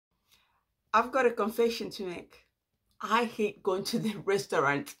I've got a confession to make. I hate going to the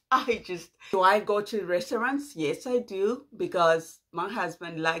restaurant. Do I go to restaurants? Yes, I do, because my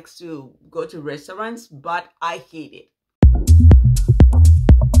husband likes to go to restaurants, but I hate it.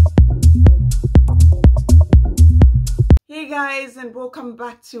 Hey guys, and welcome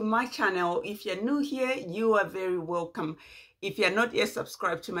back to my channel. If you're new here, you are very welcome. If you're not yet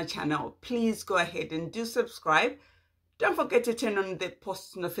subscribed to my channel, please go ahead and do subscribe. Don't forget to turn on the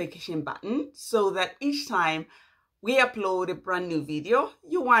post notification button so that each time we upload a brand new video,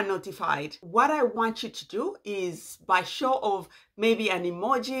 you are notified. What I want you to do is, by show of maybe an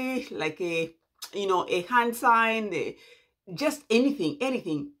emoji, like a hand sign, just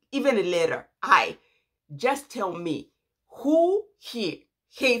anything, even a letter, just tell me, who here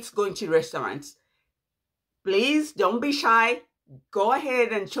hates going to restaurants? Please don't be shy. Go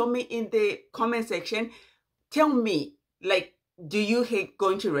ahead and show me in the comment section. Tell me, like, do you hate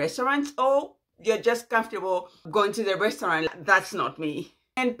going to restaurants, or you're just comfortable going to the restaurant? That's not me.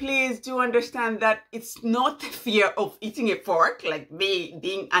 And please do understand that it's not the fear of eating a fork, like me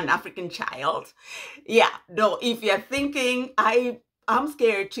being an African child. Yeah, no, if you're thinking, I'm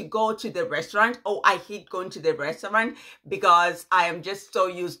scared to go to the restaurant, or I hate going to the restaurant because I am just so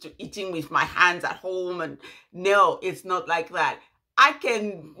used to eating with my hands at home, and no, it's not like that. I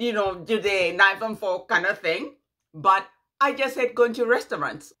can, do the knife and fork kind of thing, but I just hate going to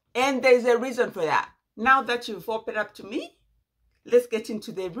restaurants. And there's a reason for that. Now that you've opened up to me, let's get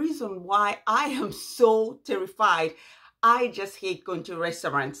into the reason why I am so terrified. I just hate going to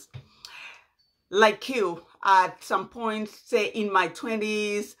restaurants. Like you, at some point, say in my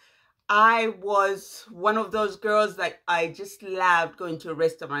 20s, I was one of those girls that I just loved going to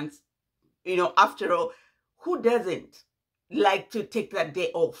restaurants. After all, who doesn't like to take that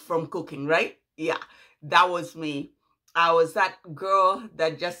day off from cooking, right? Yeah, that was me. I was that girl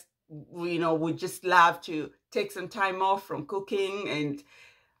that just, would just love to take some time off from cooking. And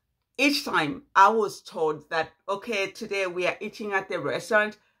each time I was told that, okay, today we are eating at the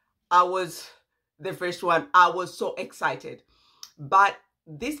restaurant, I was the first one. I was so excited. But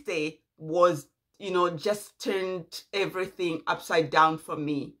this day was, just turned everything upside down for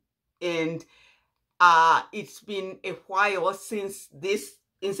me. And it's been a while since this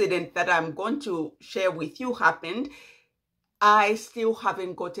incident that I'm going to share with you happened. I still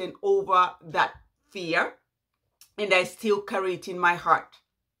haven't gotten over that fear, and I still carry it in my heart.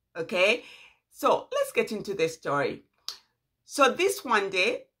 Okay, so let's get into the story. So this one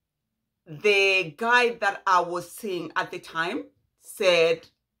day, the guy that I was seeing at the time said,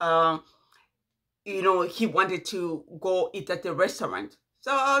 he wanted to go eat at the restaurant.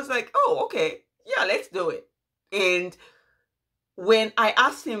 So I was like, oh, okay, yeah, let's do it. And when I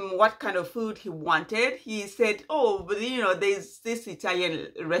asked him what kind of food he wanted, he said, oh, but there's this Italian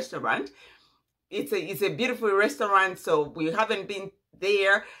restaurant. It's a beautiful restaurant, so we haven't been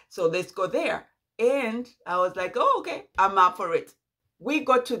there, so let's go there. And I was like, oh, okay, I'm up for it. We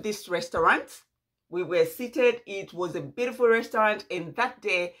got to this restaurant. We were seated. It was a beautiful restaurant. And that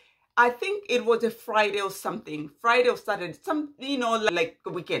day, I think it was a Friday or something. Friday or Saturday, like a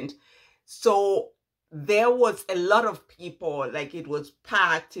weekend. So there was a lot of people. Like, it was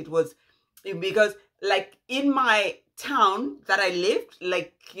packed. It was because, like, in my town that I lived,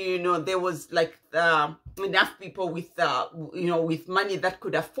 like, there was like enough people with with money that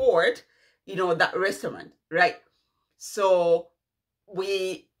could afford that restaurant, right? So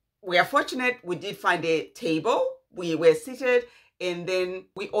we are fortunate. We did find a table. We were seated, and then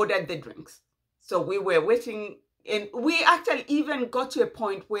we ordered the drinks. So we were waiting, and we actually even got to a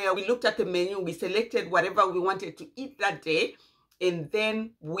point where we looked at the menu, we selected whatever we wanted to eat that day, and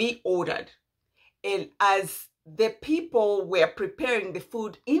then we ordered. And as the people were preparing the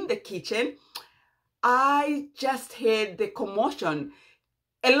food in the kitchen, I just heard the commotion.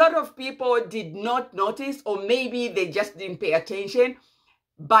 A lot of people did not notice, or maybe they just didn't pay attention.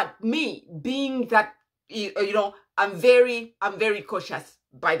 But me, being that, I'm very cautious,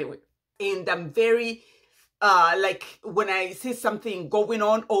 by the way. And I'm very, like, when I see something going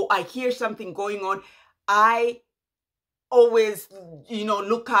on, or I hear something going on, I always,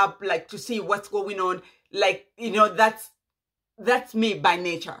 look up, like, to see what's going on. Like, that's me by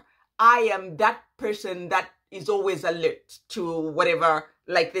nature. I am that person that is always alert to whatever,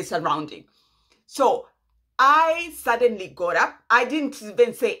 like, the surrounding. So I suddenly got up. I didn't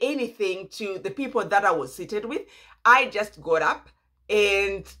even say anything to the people that I was seated with. I just got up,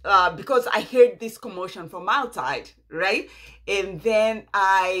 and because I heard this commotion from outside, right? And then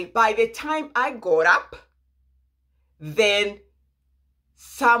by the time I got up, then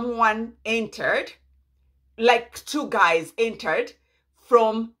someone entered, like two guys entered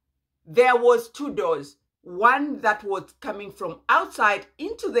from there was two doors. One that was coming from outside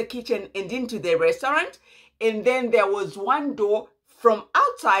into the kitchen and into the restaurant. And then there was one door from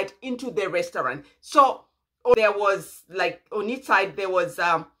outside into the restaurant. So there was like on each side, there was,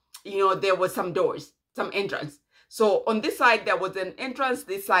 there was some doors, some entrance. So on this side, there was an entrance.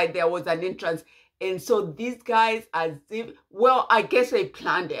 This side, there was an entrance. And so these guys, as if, well, I guess they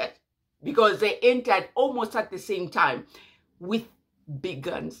planned it because they entered almost at the same time with big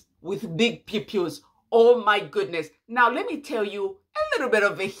guns, with big pew-pews. Oh my goodness. Now, let me tell you a little bit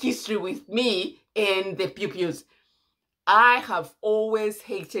of a history with me and the pew-pews. I have always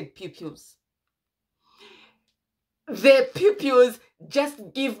hated pew-pews. The pew-pews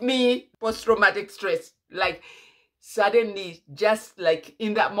just give me post-traumatic stress. Like, suddenly, just like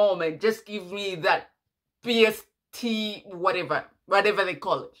in that moment, just give me that PST, whatever they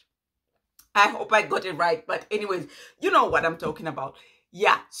call it. I hope I got it right. But anyways, you know what I'm talking about.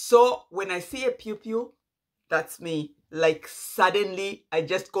 Yeah, so when I see a pew-pew, that's me. Like, suddenly, I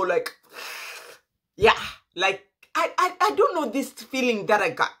just go like, yeah, like, I don't know this feeling that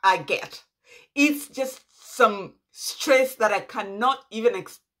I get. It's just some stress that I cannot even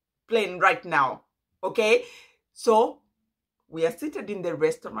explain right now, okay? So, we are seated in the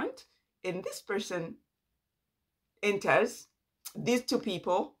restaurant, and this person enters. These two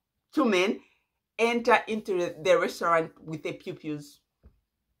people, two men, enter into the restaurant with the pew-pews.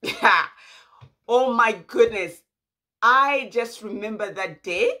 Oh my goodness. I just remember that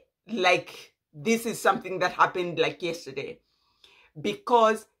day like this is something that happened like yesterday,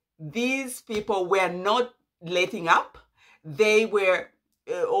 because these people were not letting up. They were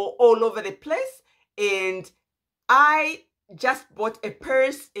all over the place, and I just bought a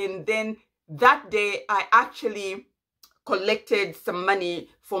purse, and then that day I actually collected some money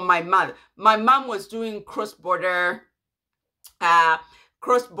for my mom. My mom was doing cross-border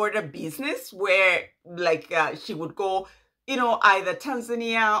business where like she would go, either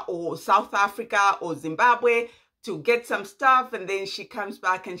Tanzania or South Africa or Zimbabwe to get some stuff, and then she comes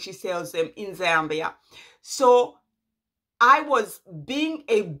back and she sells them in Zambia. So I was being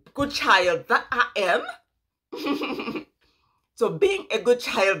a good child that I am. So being a good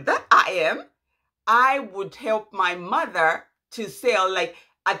child that I am, I would help my mother to sell. Like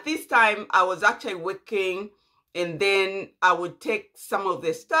at this time, I was actually working, and then I would take some of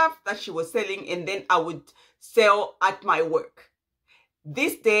the stuff that she was selling, and then I would sell at my work.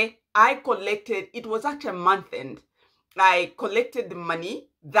 This day, I collected, it was actually a month end. I collected the money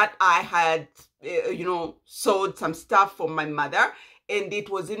that I had, sold some stuff for my mother, and it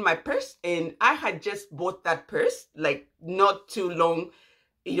was in my purse, and I had just bought that purse, like not too long,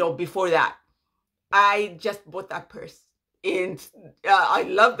 before that. I just bought that purse, and I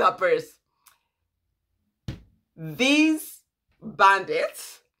love that purse. These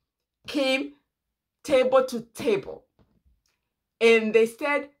bandits came table to table, and they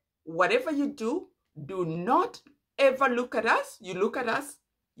said, whatever you do, do not ever look at us. You look at us,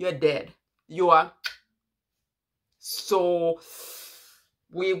 you're dead. You are. So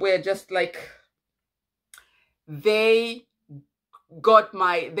we were just like, they grabbed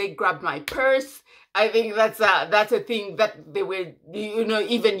my purse. I think that's a thing that they were,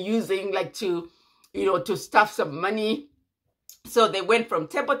 even using like to, to stuff some money. So they went from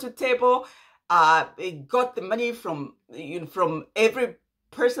table to table. They got the money from every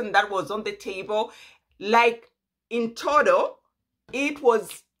person that was on the table. Like in total, it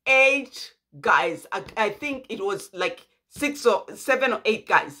was 8 guys. I think it was like 6 or 7 or 8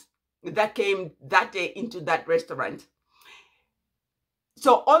 guys that came that day into that restaurant.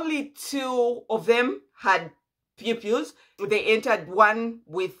 So only 2 of them had pew-pews. They entered, one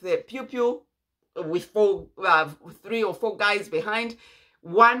with the pew-pew with 3 or 4 guys behind,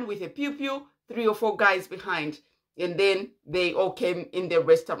 one with a pew-pew, 3 or 4 guys behind, and then they all came in the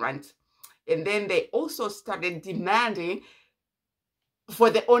restaurant. And then they also started demanding for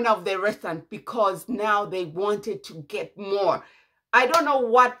the owner of the restaurant, because now they wanted to get more. I don't know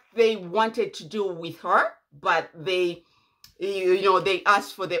what they wanted to do with her, but they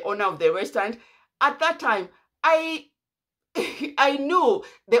asked for the owner of the restaurant. At that time, I knew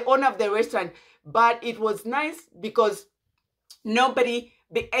the owner of the restaurant, but it was nice because nobody,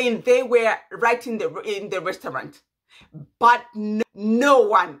 and they were right in the restaurant, but no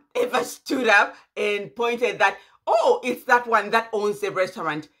one ever stood up and pointed that, oh, it's that one that owns the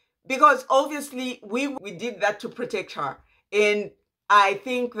restaurant, because obviously we did that to protect her, and I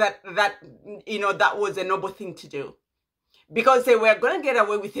think that was a noble thing to do, because they were going to get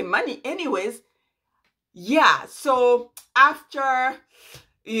away with the money anyways. Yeah, so after,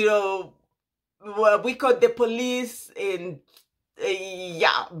 we called the police, and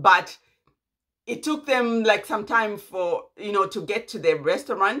Yeah, but it took them like some time for, to get to the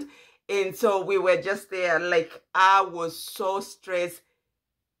restaurant. And so we were just there. Like, I was so stressed.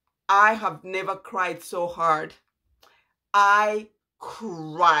 I have never cried so hard. I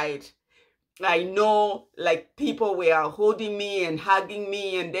cried. I know, like, people were holding me and hugging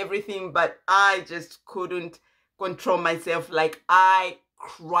me and everything, but I just couldn't control myself. Like, I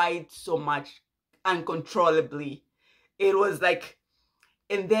cried so much uncontrollably. It was like,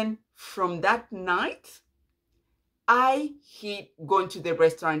 and then from that night, I hate going to the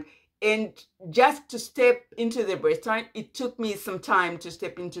restaurant. And just to step into the restaurant, it took me some time to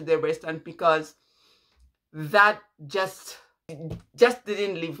step into the restaurant, because that just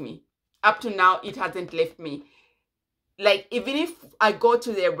didn't leave me. Up to now, it hasn't left me. Like, even if I go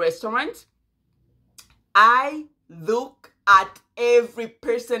to the restaurant, I look at every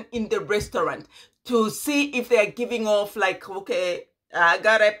person in the restaurant to see if they're giving off like, okay, I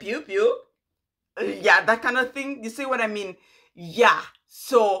got a pew pew. Yeah, that kind of thing. You see what I mean? Yeah.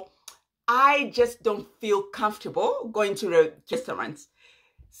 So I just don't feel comfortable going to the restaurants.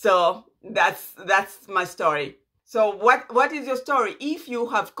 So that's my story. So what is your story? If you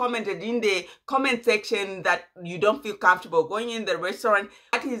have commented in the comment section that you don't feel comfortable going in the restaurant,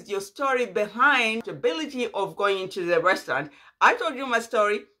 what is your story behind the ability of going into the restaurant? I told you my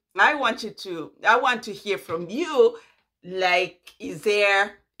story. I want to hear from you. Like, is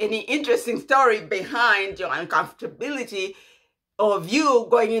there any interesting story behind your uncomfortability of you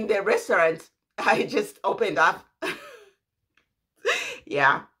going in the restaurant? I just opened up.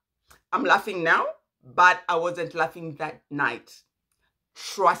 Yeah, I'm laughing now, but I wasn't laughing that night.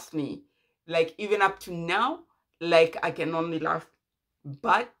 Trust me. Like, even up to now, like, I can only laugh.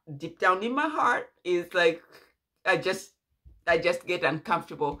 But deep down in my heart is like, I just get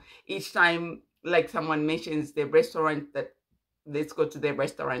uncomfortable each time, like, someone mentions the restaurant, that let's go to the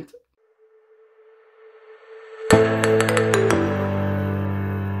restaurant.